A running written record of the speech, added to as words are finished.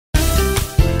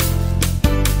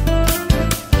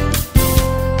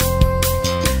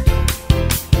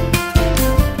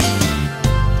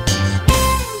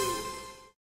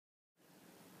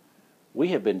We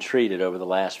have been treated over the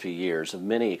last few years of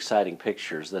many exciting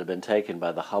pictures that have been taken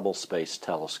by the Hubble Space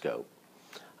Telescope.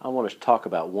 I want to talk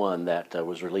about one that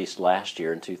was released last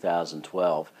year in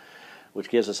 2012,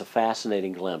 which gives us a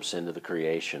fascinating glimpse into the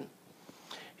creation.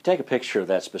 If you take a picture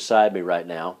that's beside me right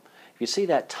now, if you see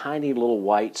that tiny little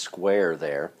white square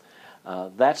there,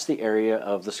 that's the area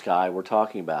of the sky we're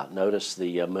talking about. Notice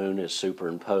the moon is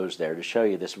superimposed there to show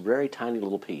you this very tiny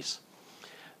little piece.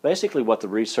 Basically what the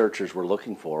researchers were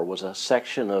looking for was a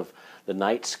section of the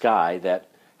night sky that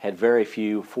had very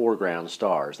few foreground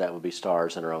stars. That would be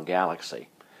stars in our own galaxy,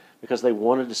 because they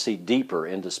wanted to see deeper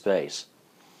into space.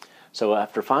 So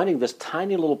after finding this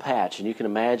tiny little patch, and you can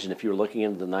imagine if you were looking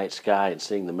into the night sky and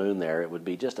seeing the moon there, it would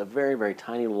be just a very, very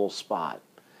tiny little spot.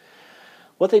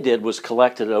 What they did was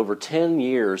collected over 10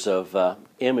 years of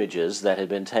images that had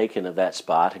been taken of that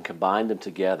spot and combined them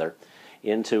together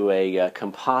into a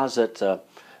composite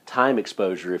time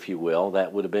exposure, if you will,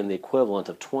 that would have been the equivalent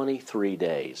of 23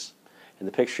 days. And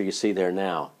the picture you see there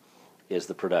now is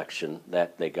the production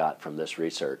that they got from this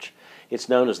research. It's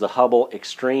known as the Hubble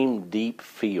Extreme Deep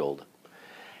Field.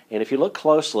 And if you look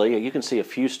closely, you can see a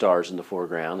few stars in the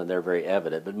foreground, and they're very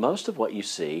evident, but most of what you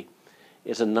see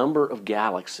is a number of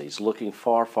galaxies looking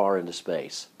far, far into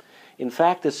space. In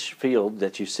fact, this field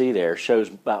that you see there shows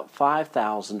about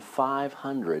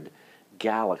 5,500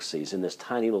 galaxies in this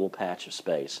tiny little patch of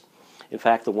space. In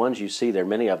fact, the ones you see there,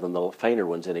 many of them, the fainter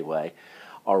ones anyway,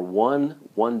 are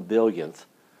 1/1,000,000th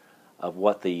of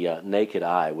what the naked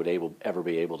eye would ever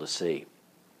be able to see.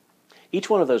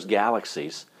 Each one of those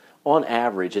galaxies, on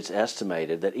average, it's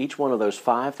estimated that each one of those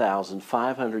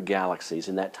 5,500 galaxies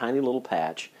in that tiny little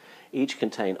patch each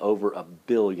contain over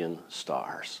 1,000,000,000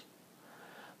 stars.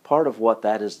 Part of what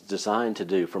that is designed to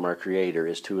do from our Creator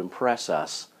is to impress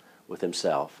us with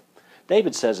Himself.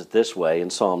 David says it this way in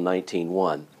Psalm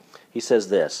 19:1. He says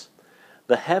this,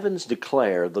 "The heavens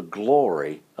declare the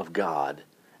glory of God,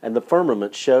 and the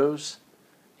firmament shows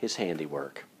His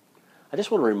handiwork." I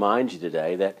just want to remind you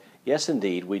today that, yes,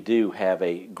 indeed, we do have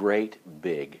a great,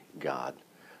 big God.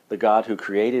 The God who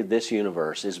created this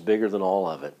universe is bigger than all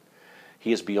of it.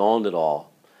 He is beyond it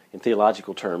all. In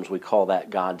theological terms, we call that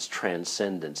God's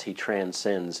transcendence. He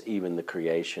transcends even the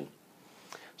creation.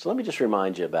 So let me just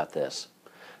remind you about this.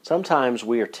 Sometimes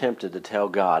we are tempted to tell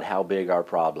God how big our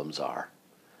problems are.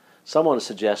 Someone has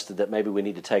suggested that maybe we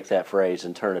need to take that phrase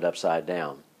and turn it upside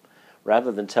down.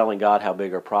 Rather than telling God how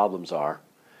big our problems are,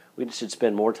 we should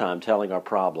spend more time telling our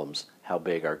problems how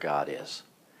big our God is.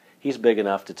 He's big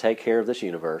enough to take care of this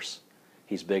universe.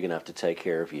 He's big enough to take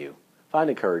care of you. Find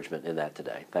encouragement in that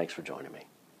today. Thanks for joining me.